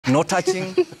No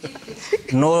touching,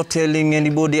 no telling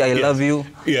anybody I love you.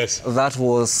 Yes. That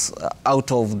was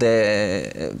out of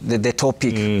the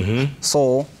topic.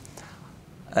 So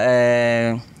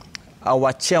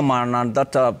our chairman at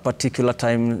that particular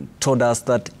time told us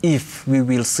that if we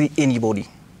will see anybody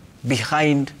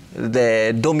behind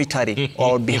the dormitory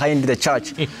or behind the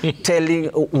church telling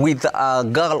with a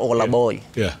girl or a boy,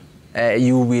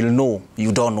 you will know,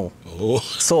 you don't know. Oh.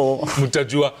 So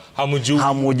mutajua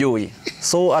hamujui.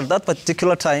 So at that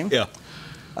particular time,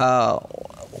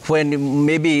 when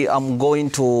maybe I'm going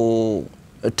to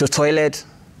toilet,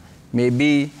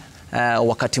 maybe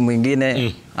wakati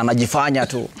mwingine anajifanya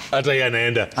tu. Hata yeye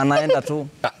anaenda tu.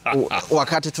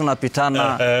 Wakati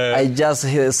tunapitana, I just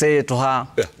say to her,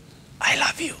 I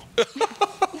love you.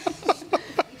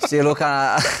 She look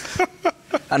at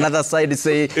another side,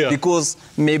 say, because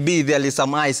maybe there is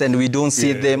some eyes and we don't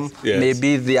see them.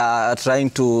 Maybe they are trying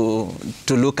to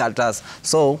look at us.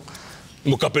 So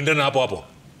mukapendana hapo hapo.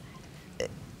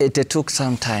 It took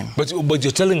some time. But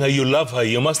you're telling her you love her.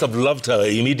 You must have loved her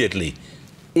immediately.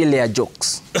 Ile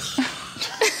jokes.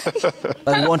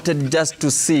 I wanted just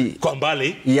to see.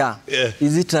 Kwambali? Yeah.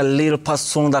 Is it a little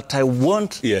person that I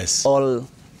want? Yes. Or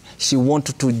she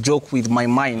wanted to joke with my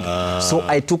mind. So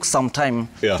I took some time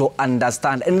to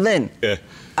understand. And then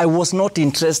I was not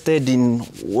interested in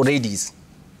ladies.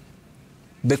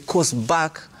 Because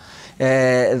back,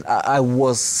 I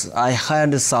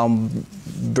had some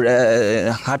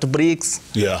heartbreaks.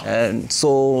 And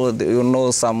so, you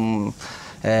know, some...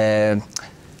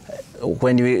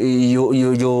 when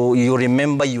you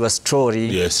remember your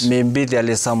story, maybe there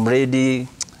is some lady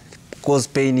cause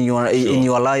pain in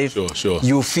your life,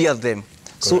 you fear them.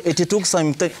 So it took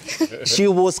some time. She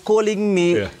was calling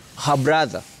me her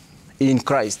brother in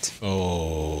Christ.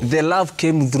 The love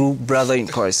came through brother in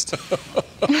Christ.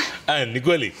 And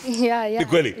Nikweli? Yeah.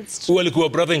 Nikweli? It's true. Who are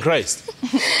brother in Christ?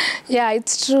 Yeah,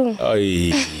 it's true.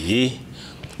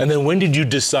 And then when did you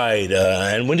decide,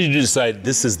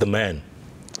 this is the man?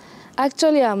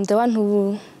 Actually, I'm the one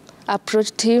who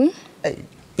approached him.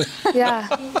 Yeah.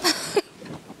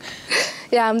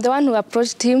 Yeah, I'm the one who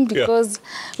approached him because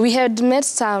we had met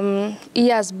some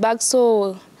years back,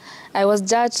 so I was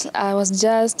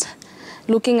just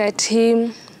looking at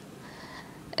him.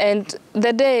 And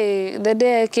the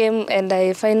day I came and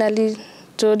I finally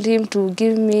told him to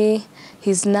give me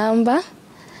his number.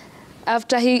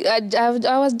 After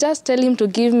I was just telling him to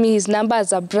give me his number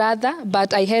as a brother,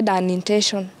 but I had an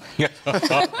intention.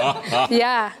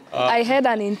 Yeah, I had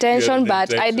an intention,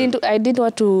 but I didn't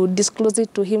want to disclose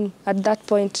it to him at that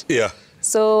point. Yeah.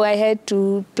 So I had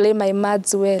to play my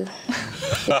maths well.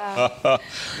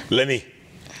 Lenny,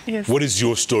 what is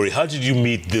your story? How did you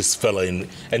meet this fella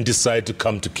and decide to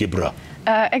come to Kibra?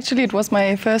 Actually, it was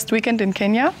my first weekend in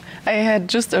Kenya. I had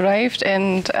just arrived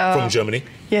and... From Germany?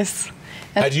 Yes.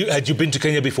 Had you been to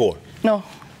Kenya before? No,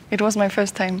 it was my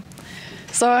first time.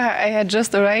 So I had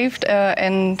just arrived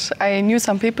and I knew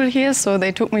some people here, so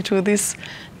they took me to this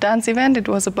dance event. It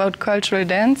was about cultural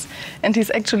dance, and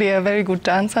he's actually a very good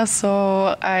dancer,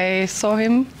 so I saw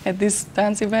him at this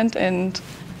dance event and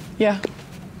yeah.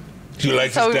 You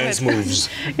like his dance moves?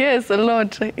 Yes, a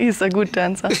lot. He's a good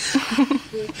dancer.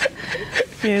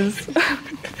 Yes.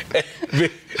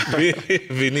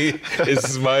 Vinny is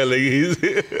smiling.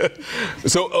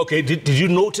 So, okay, did you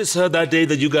notice her that day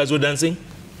that you guys were dancing?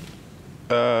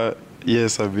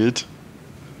 Yes, a bit.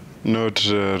 Not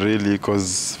really,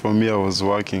 because for me I was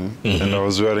working and I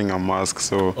was wearing a mask,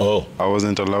 so I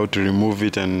wasn't allowed to remove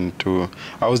it I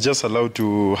was just allowed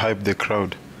to hype the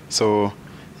crowd. So,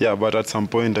 yeah, but at some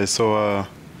point I saw her,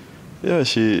 yeah,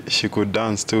 she could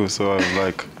dance too, so I was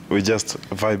like, we're just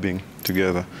vibing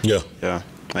together. Yeah.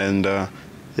 And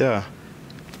yeah,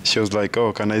 she was like,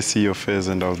 oh, can I see your face?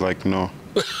 And I was like, no.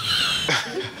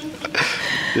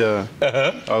 Yeah.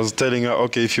 I was telling her,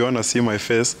 okay, if you want to see my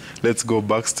face, let's go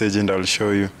backstage and I'll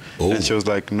show you. And she was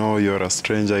like, no, you're a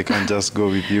stranger, I can't just go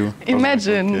with you.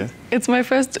 Imagine, like, okay.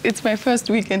 it's my first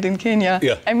weekend in Kenya.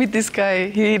 I meet this guy,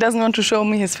 he doesn't want to show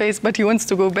me his face, but he wants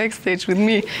to go backstage with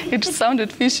me. It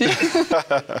sounded fishy.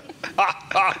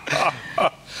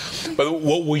 But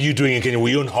what were you doing in Kenya? Were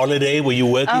you on holiday? Were you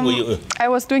working? I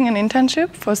was doing an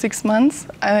internship for 6 months.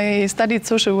 I studied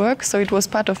social work, so it was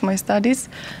part of my studies.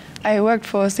 I worked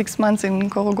for 6 months in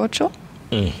Korogocho.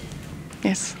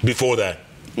 Yes. Before that?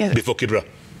 Yes. Before Kibra?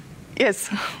 Yes.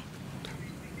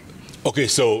 Okay,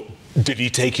 so did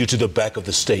he take you to the back of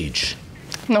the stage?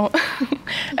 No,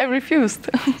 I refused.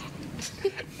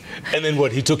 And then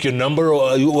what, he took your number?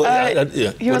 Or he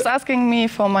was asking me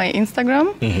for my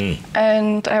Instagram,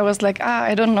 and I was like,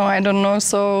 I don't know.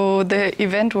 So the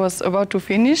event was about to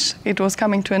finish. It was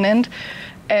coming to an end.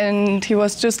 And he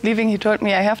was just leaving. He told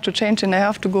me I have to change and I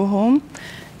have to go home.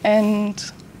 And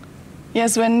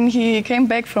yes, when he came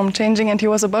back from changing and he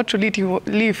was about to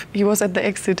leave, he was at the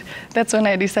exit. That's when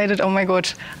I decided, oh my God,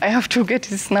 I have to get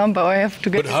his number. Or I have to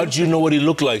get. But how did you know what he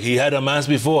looked like? He had a mask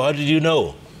before. How did you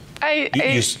know?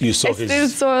 You saw still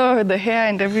saw the hair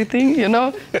and everything, you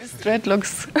know, his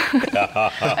dreadlocks.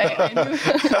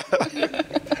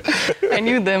 I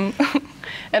knew them.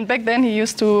 And back then he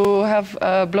used to have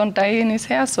blonde dye in his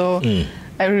hair, so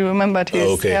I remembered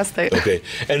his hairstyle. Okay.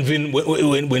 And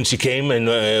when she came, and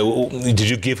did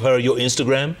you give her your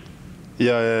Instagram?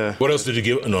 Yeah. What else did you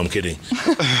give? No, I'm kidding.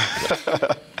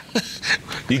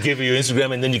 You gave her your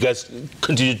Instagram, and then you guys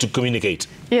continued to communicate?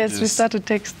 Yes, we started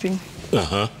texting.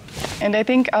 And I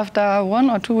think after 1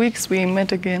 or 2 weeks, we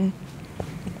met again.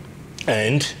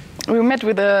 And? We met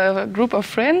with a group of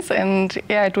friends, and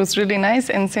yeah, it was really nice.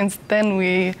 And since then,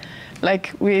 we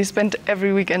spent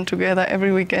every weekend together,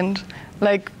 every weekend.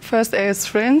 Like first as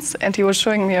friends, and he was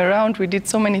showing me around. We did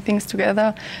so many things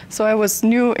together. So I was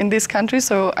new in this country,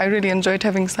 so I really enjoyed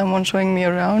having someone showing me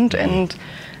around, and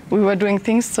we were doing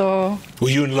things. So.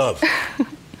 Were you in love?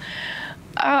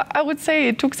 I would say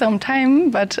it took some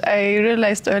time, but I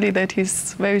realized early that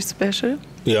he's very special.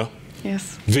 Yeah?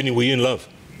 Yes. Vinny, were you in love?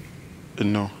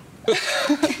 No.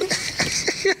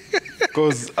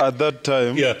 Because at that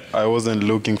time, I wasn't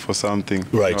looking for something.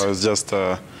 Right. I was just,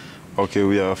 okay,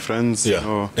 we are friends. Yeah. You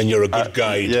know. And you're a good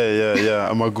guide. Yeah.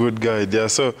 I'm a good guide. Yeah.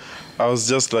 So I was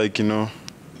just like, you know,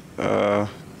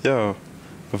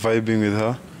 vibing with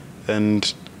her.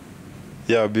 And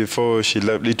yeah, before she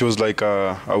left, it was like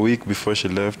a week before she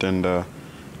left, and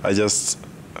I just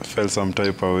felt some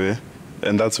type of way.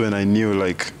 And that's when I knew,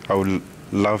 like, I would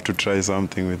love to try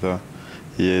something with her.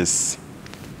 Yes.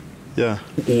 Yeah.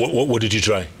 What did you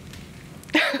try?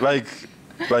 like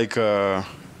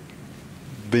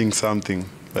being something,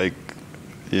 like,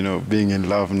 you know, being in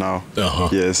love now.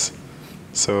 Yes.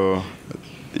 So,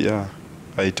 yeah,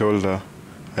 I told her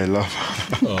I love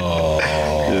her. Oh.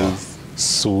 Yes.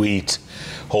 Sweet.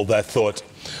 Hold that thought.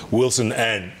 Wilson,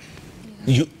 Anne,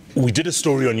 we did a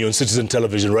story on you on Citizen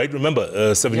Television, right?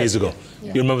 Remember, 7 years ago?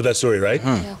 Yeah. You remember that story, right?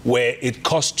 Yeah. Where it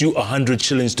cost you 100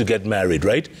 shillings to get married,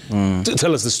 right?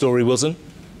 Tell us the story, Wilson.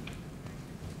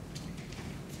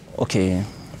 Okay,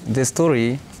 the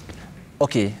story,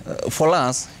 for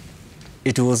us,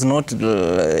 it was not,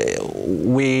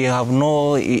 we have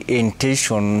no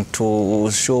intention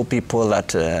to show people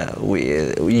that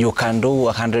you can do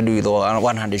 100 with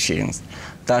 100 shillings.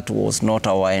 That was not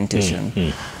our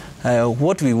intention.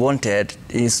 What we wanted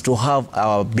is to have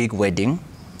a big wedding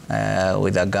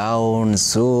with a gown,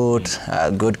 suit,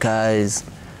 good guys,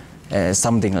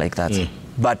 something like that.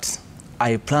 But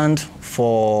I planned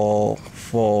for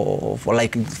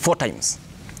like 4 times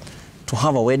to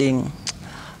have a wedding.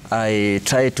 I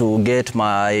tried to get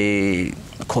my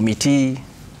committee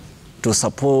to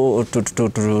support,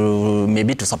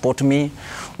 maybe to support me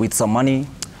with some money,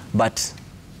 but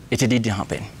it didn't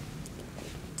happen.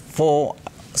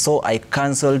 So I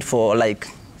cancelled for like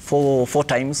four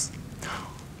times.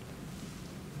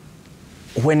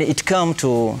 When it came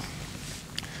to,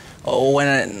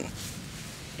 when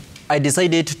I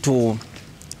decided to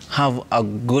have a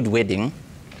good wedding,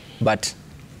 but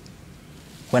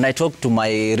when I talked to my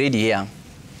lady here,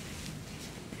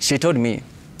 she told me,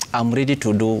 I'm ready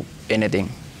to do anything.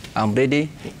 I'm ready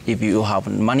if you have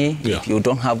money, if you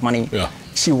don't have money.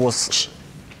 She was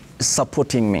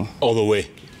supporting me. All the way?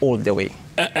 All the way.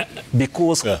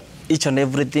 Because each and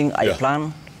everything I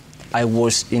plan, I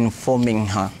was informing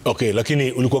her. Okay,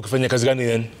 lakini ulikuwa ukifanya kazi gani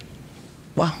then?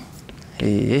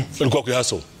 Ulikuwa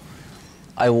ukihustle?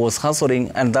 I was hustling,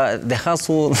 and the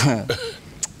hustle...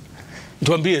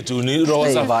 Tuambie tu ni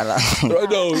roho safi.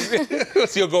 No,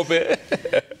 usiogope.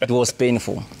 It was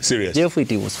painful. Serious? Jeffrey,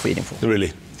 it was painful.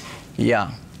 Really? Yeah,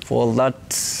 for that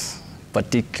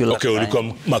particular time.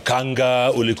 Ulikuwa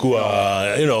makanga,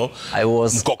 ulikuwa, you know, I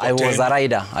was a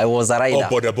rider. Oh,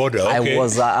 boda, okay.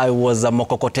 I was a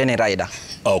mkokoteni rider.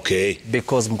 Okay.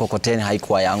 Because mkokoteni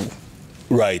haikuwa yangu.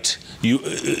 Right.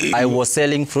 I was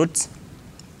selling fruits,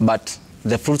 but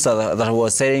the fruits that I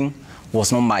was selling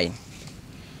was not mine.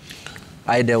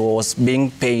 I was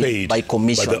being paid by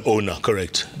commission. By the owner,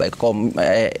 correct.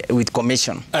 With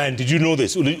commission. And did you know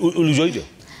this?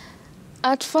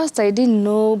 At first, I didn't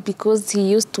know because he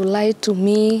used to lie to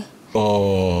me.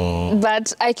 Oh.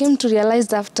 But I came to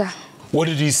realize after. What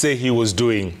did he say he was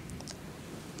doing?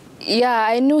 Yeah,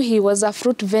 I knew he was a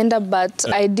fruit vendor, but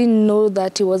I didn't know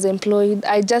that he was employed.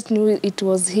 I just knew it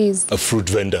was his. A fruit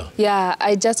vendor? Yeah,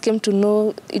 I just came to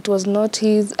know it was not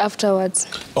his afterwards.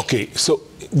 Okay, so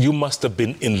you must have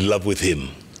been in love with him.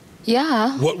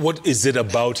 Yeah. What is it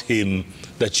about him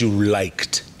that you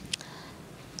liked?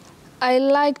 I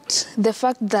liked the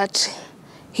fact that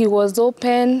he was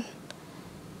open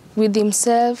with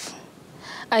himself.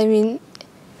 I mean,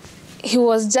 he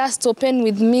was just open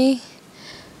with me.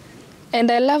 And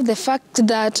I love the fact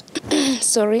that,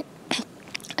 sorry,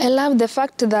 I love the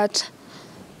fact that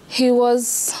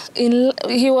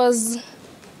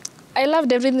I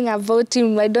loved everything about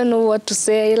him. I don't know what to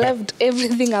say. I loved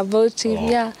everything about him,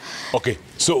 yeah. Okay,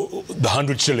 so the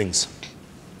 100 shillings,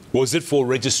 was it for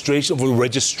registration, for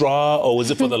registrar, or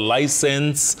was it for the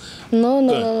license?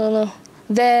 No.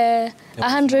 The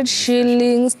 100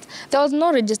 shillings, there was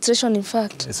no registration, in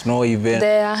fact. There's no even...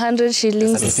 The 100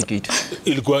 shillings.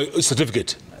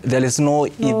 Certificate? There is no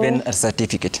even a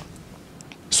certificate.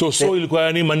 So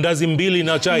ilikuwa ni mandazi mbili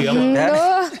na chai ama?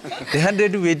 No. The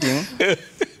 100 waiting,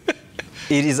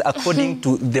 it is according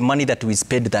to the money that we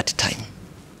spent that time.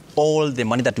 All the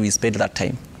money that we spent that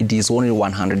time, it is only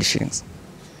 100 shillings.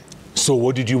 So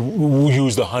what did you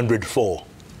use the 100 for?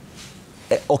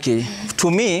 Okay, to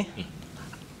me,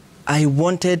 I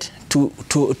wanted to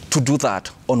do that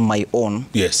on my own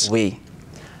way.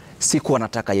 Sikuwa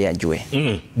nataka yeye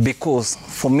ajue. Because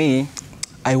for me,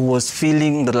 I was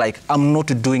feeling like I'm not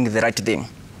doing the right thing.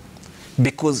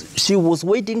 Because she was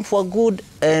waiting for good,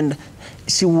 and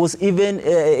she was even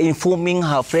informing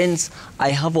her friends, I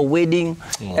have a wedding,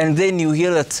 and then you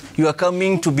hear that you are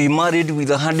coming to be married with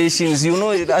 100 shillings. You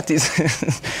know, that is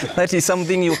that is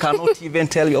something you cannot even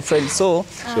tell your friends. So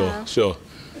sure.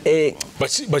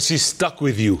 But she stuck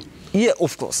with you. Yeah,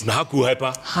 of course. Na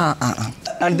hakuhepa.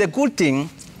 And the good thing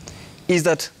is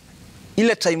that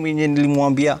ile time when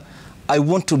nilimwambia I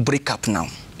want to break up now.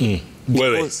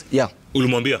 Because, yeah.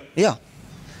 Ulimwambia? Yeah.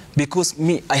 Because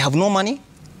me, I have no money.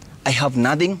 I have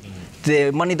nothing.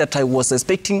 The money that I was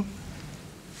expecting,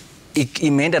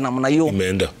 imeenda namna hiyo.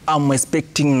 Imeenda. I'm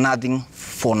expecting nothing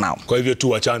for now. Kwa hivyo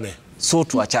tuachane. So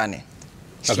tuachane.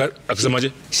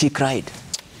 Akasemaje? She cried.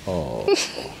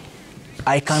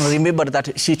 I can remember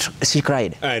that she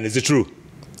cried. And is it true?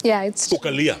 Yeah, it's true.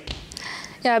 Ukalia.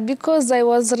 Yeah, because I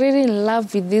was really in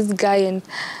love with this guy, and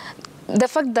the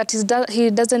fact that he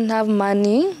doesn't have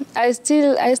money, I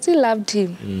still loved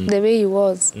him the way he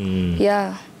was.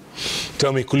 Yeah.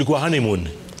 Tell me, kulikuwa honeymoon?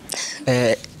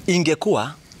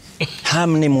 Ingekuwa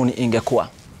honeymoon ingekuwa.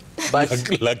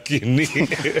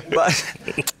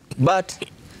 But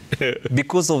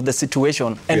because of the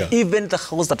situation and even the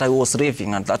house that I was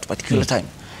living at that particular time,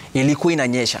 ilikuwa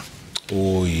inanyesha.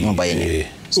 Nyumba yenyewe.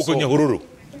 Uko Nyahururu?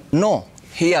 No,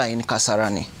 here in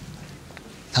Kasarani.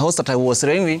 The house that I was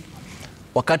living,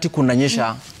 wakati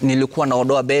kunanyesha, nilikuwa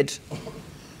naodoa bed,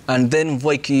 and then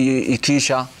mvua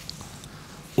ikiisha,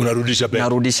 unarudisha bed?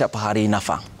 Narudisha pahali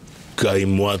inafaa.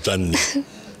 Kaimwatani.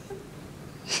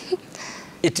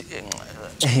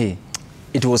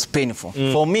 It was painful.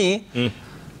 For me,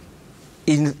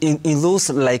 in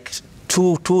those like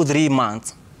 2-3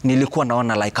 months, nilikuwa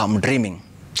naona like I'm dreaming.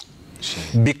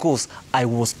 Because I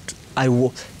was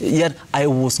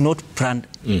not planned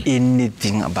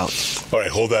anything about it. All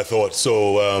right, hold that thought.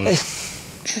 So,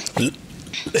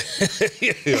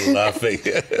 you're laughing.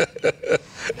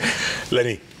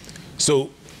 Lenny, so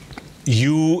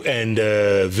you and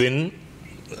Vin,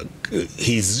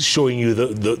 he's showing you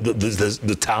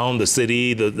the town, the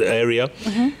city, the area.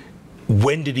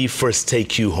 When did he first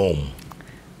take you home?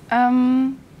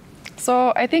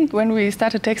 So I think when we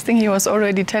started texting, he was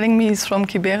already telling me he's from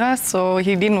Kibera, so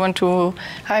he didn't want to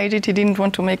hide it, he didn't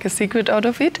want to make a secret out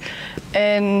of it.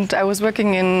 And I was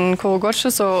working in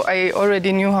Korogosho, so I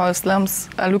already knew how slums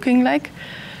are looking like.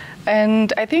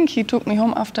 And I think he took me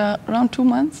home after around 2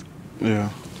 months. Yeah.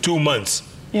 2 months?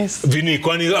 Yes. Vini,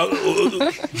 kwani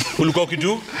ulikuwa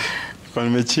ukidu? Kwa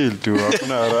nimechill tu,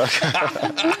 hakuna haraka.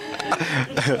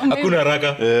 Hakuna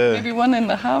haraka? Maybe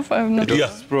 1.5, I'm not sure.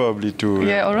 Probably 2.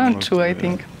 Yeah, around 2, I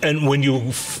think. And when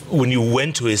you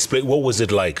went to his place, what was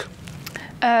it like?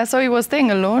 So he was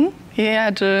staying alone. He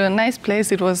had a nice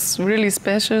place. It was really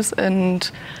spacious,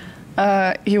 and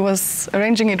he was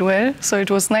arranging it well, so it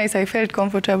was nice. I felt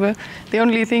comfortable. The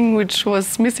only thing which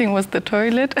was missing was the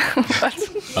toilet.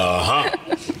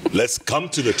 Let's come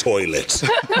to the toilet.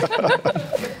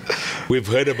 We've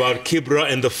heard about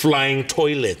Kibra and the flying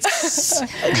toilets.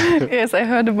 Yes, I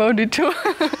heard about it too.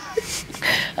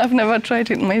 I've never tried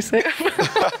it myself.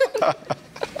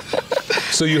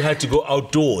 So you had to go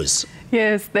outdoors?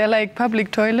 Yes, they're like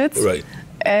public toilets. Right.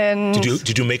 And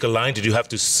did you make a line? Did you have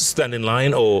to stand in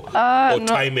line or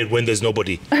time it when there's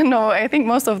nobody? No, I think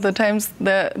most of the times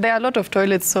there are a lot of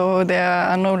toilets, so there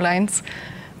are no lines.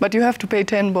 But you have to pay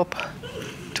 10 bob.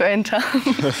 to enter.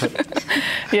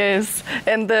 Yes,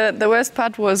 and the worst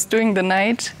part was during the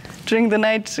night. During the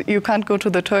night, you can't go to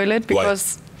the toilet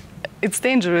because it's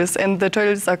dangerous and the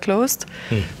toilets are closed.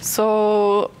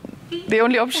 So the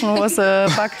only option was a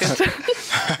bucket.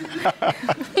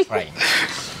 Right.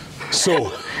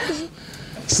 So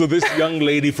this young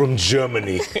lady from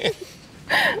Germany,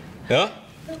 yeah,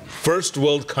 first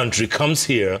world country, comes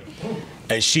here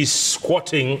and she's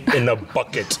squatting in a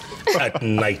bucket at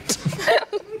night.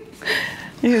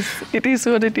 Yes, it is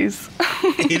what it is.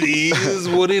 It is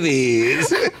what it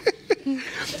is.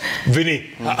 Vinny,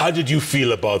 how did you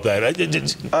feel about that?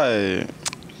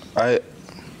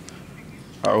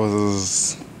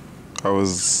 I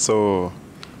was so,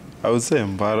 I would say,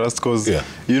 embarrassed because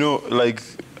you know, like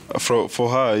for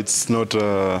her it's not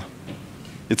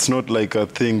like a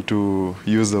thing to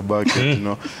use a bucket, you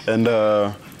know, and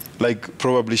like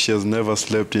probably she has never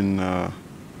slept in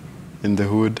the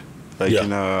hood, like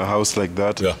in a house like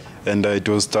that. Yeah. And it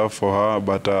was tough for her,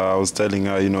 but I was telling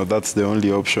her, you know, that's the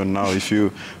only option now. If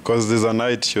you, because there's a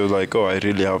night, she was like, "Oh, I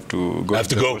really have to go." I have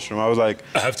to go. Washroom. I was like,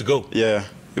 "I have to go." Yeah,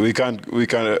 we can't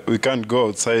go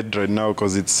outside right now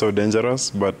because it's so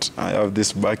dangerous. But I have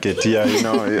this bucket here, you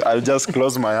know. I'll just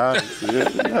close my eyes,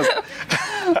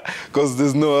 because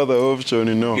there's no other option,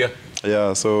 you know. Yeah.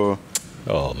 Yeah. So.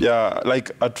 Oh, yeah,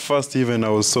 like at first even I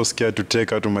was so scared to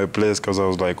take her to my place because I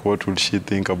was like, what will she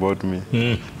think about me?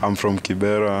 I'm from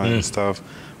Kibera and stuff.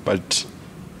 But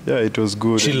yeah, it was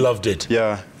good. She loved it.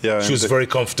 Yeah, yeah. She was very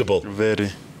comfortable.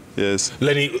 Very, yes.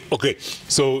 Lenny, okay,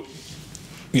 so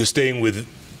you're staying with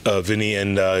Vinny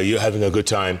and you're having a good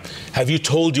time. Have you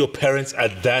told your parents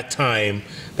at that time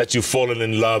that you've fallen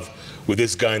in love with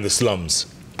this guy in the slums?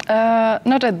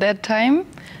 Not at that time.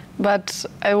 But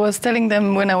I was telling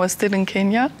them when I was still in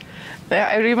Kenya.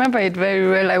 I remember it very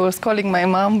well. I was calling my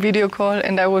mom, video call,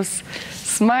 and I was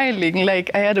smiling. Like,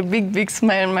 I had a big, big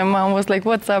smile. My mom was like,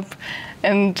 "What's up?"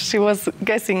 And she was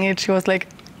guessing it. She was like,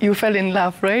 "You fell in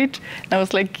love, right?" And I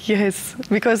was like, "Yes,"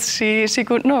 because she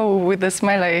could know with the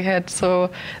smile I had.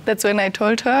 So that's when I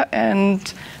told her.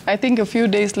 And I think a few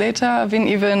days later, Vin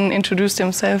even introduced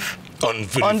himself on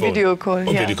video call.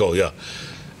 On video call, yeah.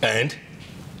 And?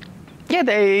 Yeah,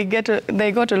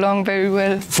 they got along very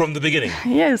well. From the beginning?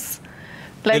 Yes.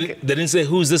 Like they didn't say,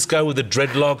 who's this guy with the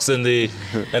dreadlocks and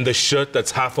the shirt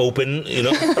that's half open, you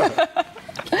know?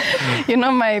 You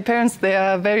know, my parents, they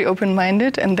are very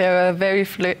open-minded and they are very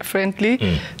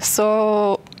friendly.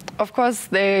 So, of course,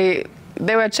 they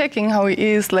were checking how he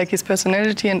is, like his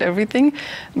personality and everything.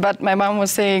 But my mom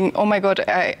was saying, "Oh my God,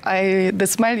 the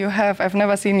smile you have, I've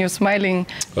never seen you smiling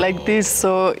like this.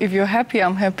 So if you're happy,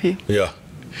 I'm happy." Yeah.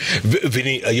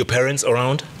 Vinny, are your parents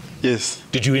around? Yes.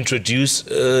 Did you introduce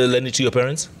Lenny to your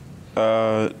parents?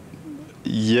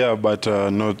 Yeah, but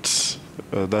not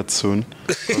that soon.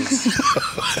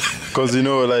 Because, you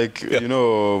know, like, you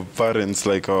know, parents,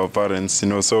 like our parents, you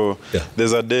know, so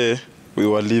there's a day we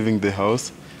were leaving the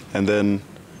house, and then,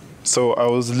 so I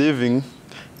was leaving,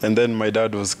 and then my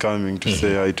dad was coming to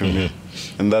say hi to me.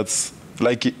 And that's,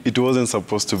 like, it wasn't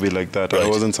supposed to be like that. Right. I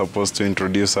wasn't supposed to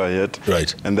introduce her yet.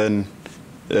 Right. And then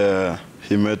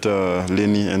he met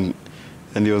Lenny, and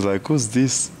he was like, "Who's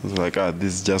this?" I was like,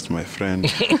 "This is just my friend."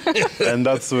 And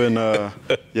that's when, I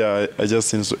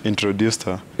just introduced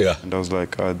her. Yeah. And I was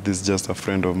like, "This is just a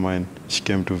friend of mine. She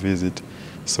came to visit."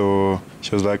 So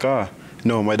she was like,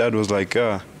 no, my dad was like,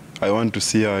 "I want to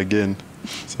see her again."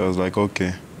 So I was like,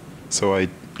 "Okay." So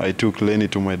I took Lenny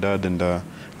to my dad, and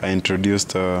I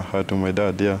introduced her to my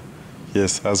dad,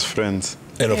 Yes, as friends.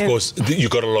 And of course, you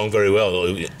got along very well.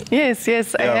 Yes.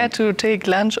 I had to take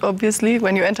lunch, obviously.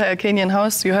 When you enter a Kenyan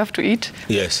house, you have to eat.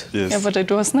 Yes. Yeah, but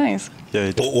it was nice.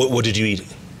 Yeah. What did you eat?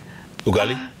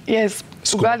 Ugali? Yes,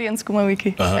 ugali and skuma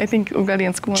wiki. I think ugali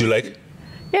and skuma. Do you like it?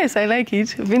 Yes, I like it.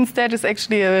 Vin's dad is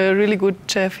actually a really good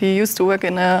chef. He used to work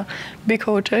in a big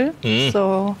hotel,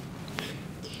 so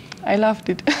I loved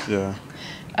it. Yeah.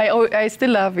 I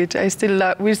still love it.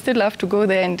 We still love to go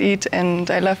there and eat,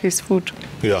 and I love his food.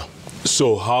 Yeah.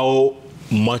 So how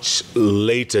much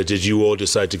later did you all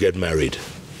decide to get married?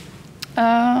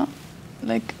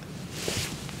 Like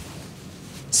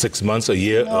 6 months, a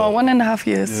year? No, 1.5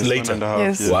 years. Yes, later? 1.5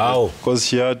 yes. years. Wow. Because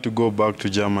she had to go back to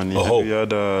Germany. We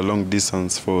had a long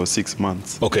distance for 6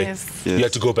 months. Okay. Yes. You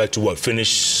had to go back to what?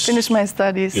 Finish my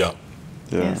studies. Yeah.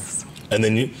 Yes. And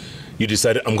then you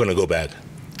decided, I'm going to go back.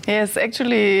 Yes,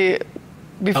 actually,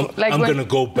 before, I'm going to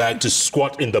go back to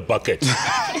squat in the bucket.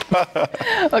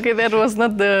 Okay, that was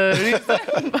not the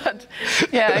reason, but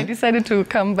yeah, I decided to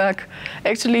come back.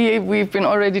 Actually, we've been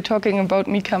already talking about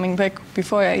me coming back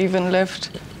before I even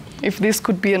left, if this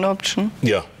could be an option.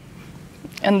 Yeah.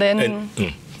 And then...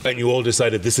 And you all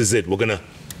decided this is it.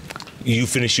 You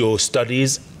finish your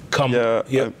studies, we'll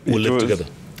live together.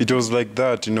 It was like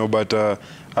that, you know, but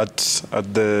at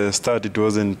the start it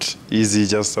wasn't easy,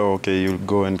 just okay, you'll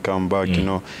go and come back, you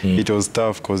know. It was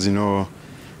tough because, you know,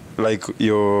 like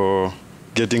you're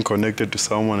getting connected to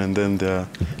someone and then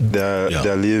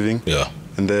they're leaving. Yeah.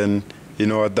 And then, you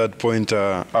know, at that point,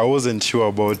 I wasn't sure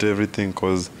about everything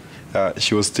because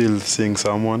she was still seeing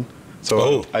someone.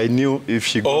 So I knew if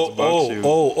she goes back,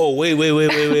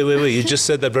 wait. You just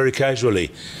said that very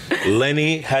casually.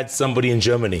 Lenny had somebody in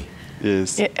Germany.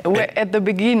 Yes. Yeah, at the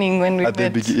beginning when we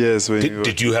met. Yes.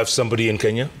 Did you have somebody in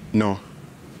Kenya? No.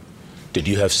 Did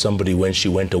you have somebody when she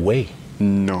went away?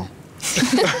 No.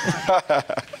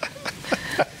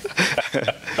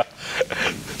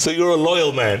 So you're a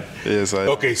loyal man. Yes, I am.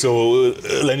 Okay, so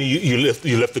Lenny, you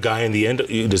left the guy in the end.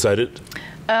 You decided.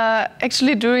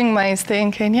 Actually, during my stay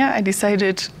in Kenya, I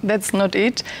decided that's not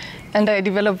it, and I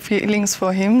developed feelings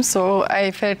for him. So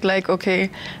I felt like, okay,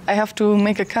 I have to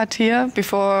make a cut here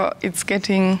before it's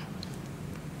getting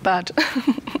bad.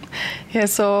 Yeah.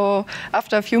 So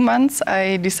after a few months,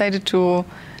 I decided to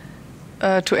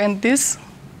end this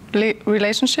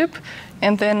relationship.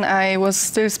 And then I was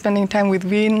still spending time with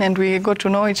Wien, and we got to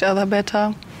know each other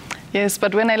better. Yes,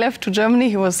 but when I left to Germany,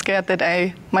 he was scared that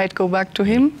I might go back to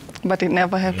him, but it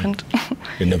never happened.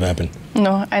 It never happened?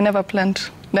 No, I never planned.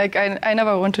 Like, I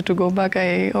never wanted to go back.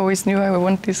 I always knew I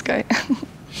want this guy.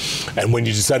 And when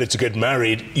you decided to get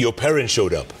married, your parents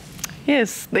showed up?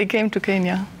 Yes, they came to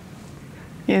Kenya.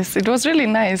 Yes, it was really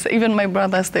nice. Even my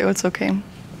brothers, they also came.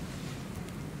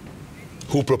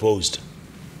 Who proposed?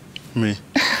 Me.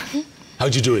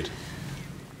 How'd you do it?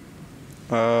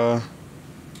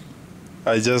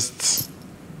 I just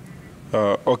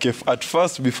okay. At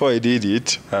first, before I did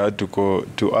it, I had to go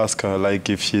to ask her like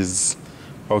if she's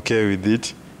okay with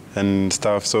it and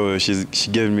stuff. So she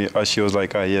gave me. She was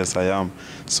like, yes, I am.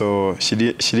 So she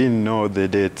didn't know the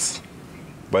dates,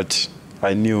 but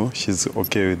I knew she's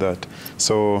okay with that.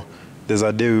 So there's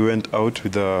a day we went out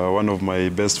with one of my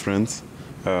best friends.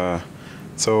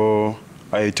 So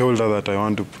I told her that I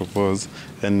want to propose,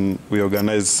 and we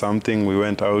organized something. We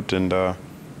went out and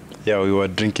we were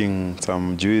drinking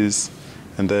some juice,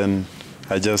 and then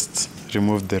I just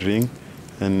removed the ring,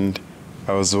 and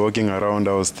I was walking around.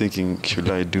 I was thinking, should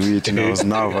I do it? And I was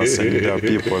nervous, and there are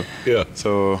people. Yeah.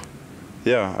 So,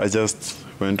 I just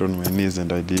went on my knees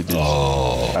and I did it.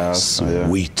 Oh,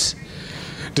 sweet.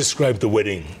 Describe the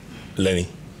wedding, Lenny.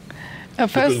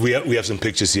 Because we have some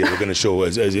pictures here we're going to show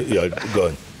as go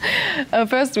on.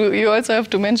 First, you also have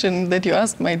to mention that you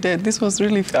asked my dad. This was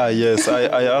really fun. Yes,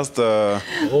 I asked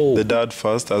the dad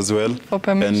first as well. For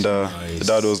permission. And the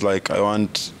dad was like, I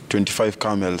want 25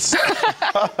 camels.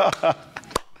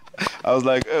 I was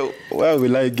like, where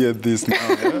will I get this now?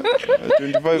 Yeah?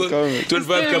 25 camels.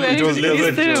 25 camels to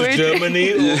deliver to Germany?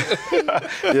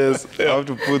 Yes, I have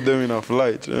to put them in a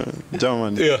flight.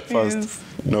 Germany first. Yes.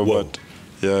 No,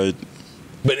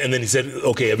 but and then he said,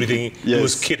 okay, everything. He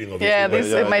was kidding, obviously.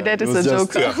 Yeah, my dad is a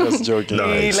joker. Just joking.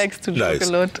 He likes to joke a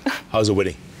lot. How's the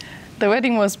wedding? The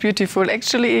wedding was beautiful.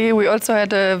 Actually, we also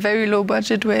had a very low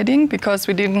budget wedding because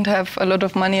we didn't have a lot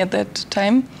of money at that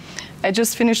time. I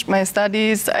just finished my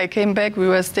studies. I came back. We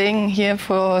were staying here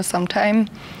for some time,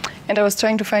 and I was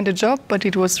trying to find a job, but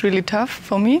it was really tough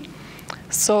for me.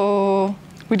 So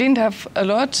we didn't have a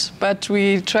lot, but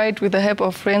we tried with the help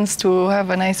of friends to have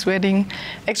a nice wedding.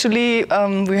 Actually,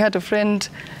 we had a friend.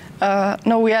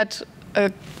 We had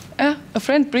a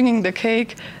friend bringing the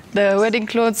cake. The wedding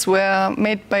clothes were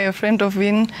made by a friend of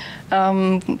Wien.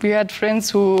 We had friends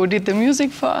who did the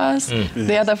music for us.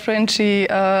 The other friend, she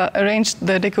arranged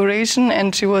the decoration,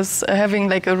 and she was having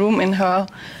like a room in her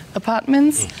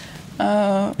apartments.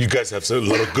 You guys have a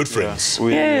lot of good friends.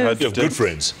 We had good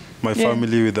friends. My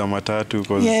family with a matatu,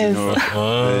 because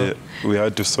we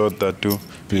had to sort that too.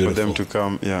 Beautiful. For them to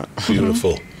come. Yeah.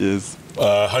 Beautiful. Yes.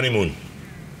 Honeymoon.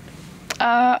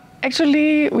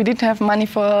 Actually, we didn't have money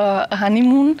for a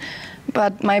honeymoon,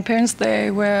 but my parents, they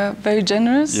were very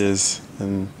generous. Yes.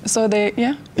 And so they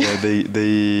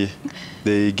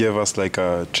gave us like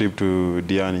a trip to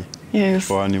Diani. Yes.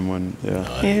 For honeymoon. Yeah.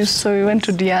 Nice. Yes. So we went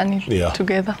to Diani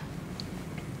together.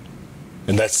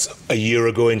 And that's a year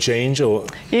ago and change, or?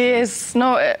 Yes.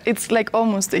 No, it's like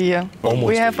almost a year. Almost.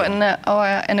 We have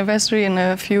our anniversary in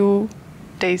a few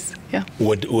days. Yeah.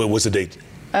 What's the date?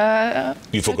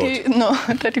 You forgot?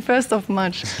 31st of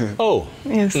March. Oh,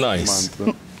 yes. Nice.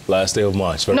 Last day of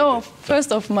March. Very good.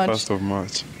 1st of March. 1st of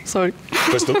March. Sorry.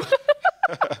 First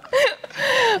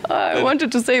I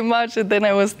wanted to say March, and then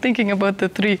I was thinking about the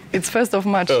 3. It's 1st of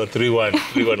March. Oh, 3-1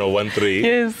 or 1-3.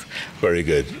 Yes. Very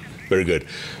good. Very good.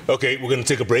 Okay, we're going to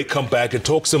take a break, come back and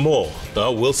talk some more.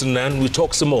 Wilson and Ann, we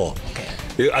talk some more.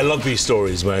 Okay. I love these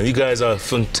stories, man. You guys are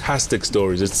fantastic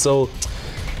stories. It's so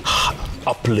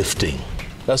uplifting.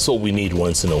 That's what we need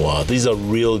once in a while. These are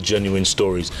real, genuine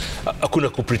stories. Hakuna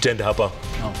kupretend hapa.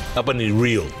 No. Hapa ni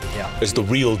real. Yeah. It's the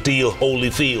real deal,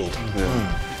 Holyfield.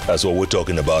 That's what we're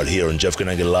talking about here on Jeff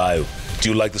Koinange Live. Do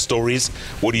you like the stories?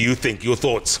 What do you think? Your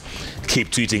thoughts? Keep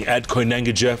tweeting at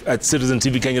Koinange Jeff, at Citizen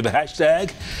TV Kenya, the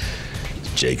hashtag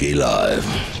JK Live.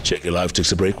 JK Live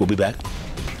takes a break. We'll be back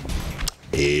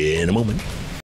in a moment.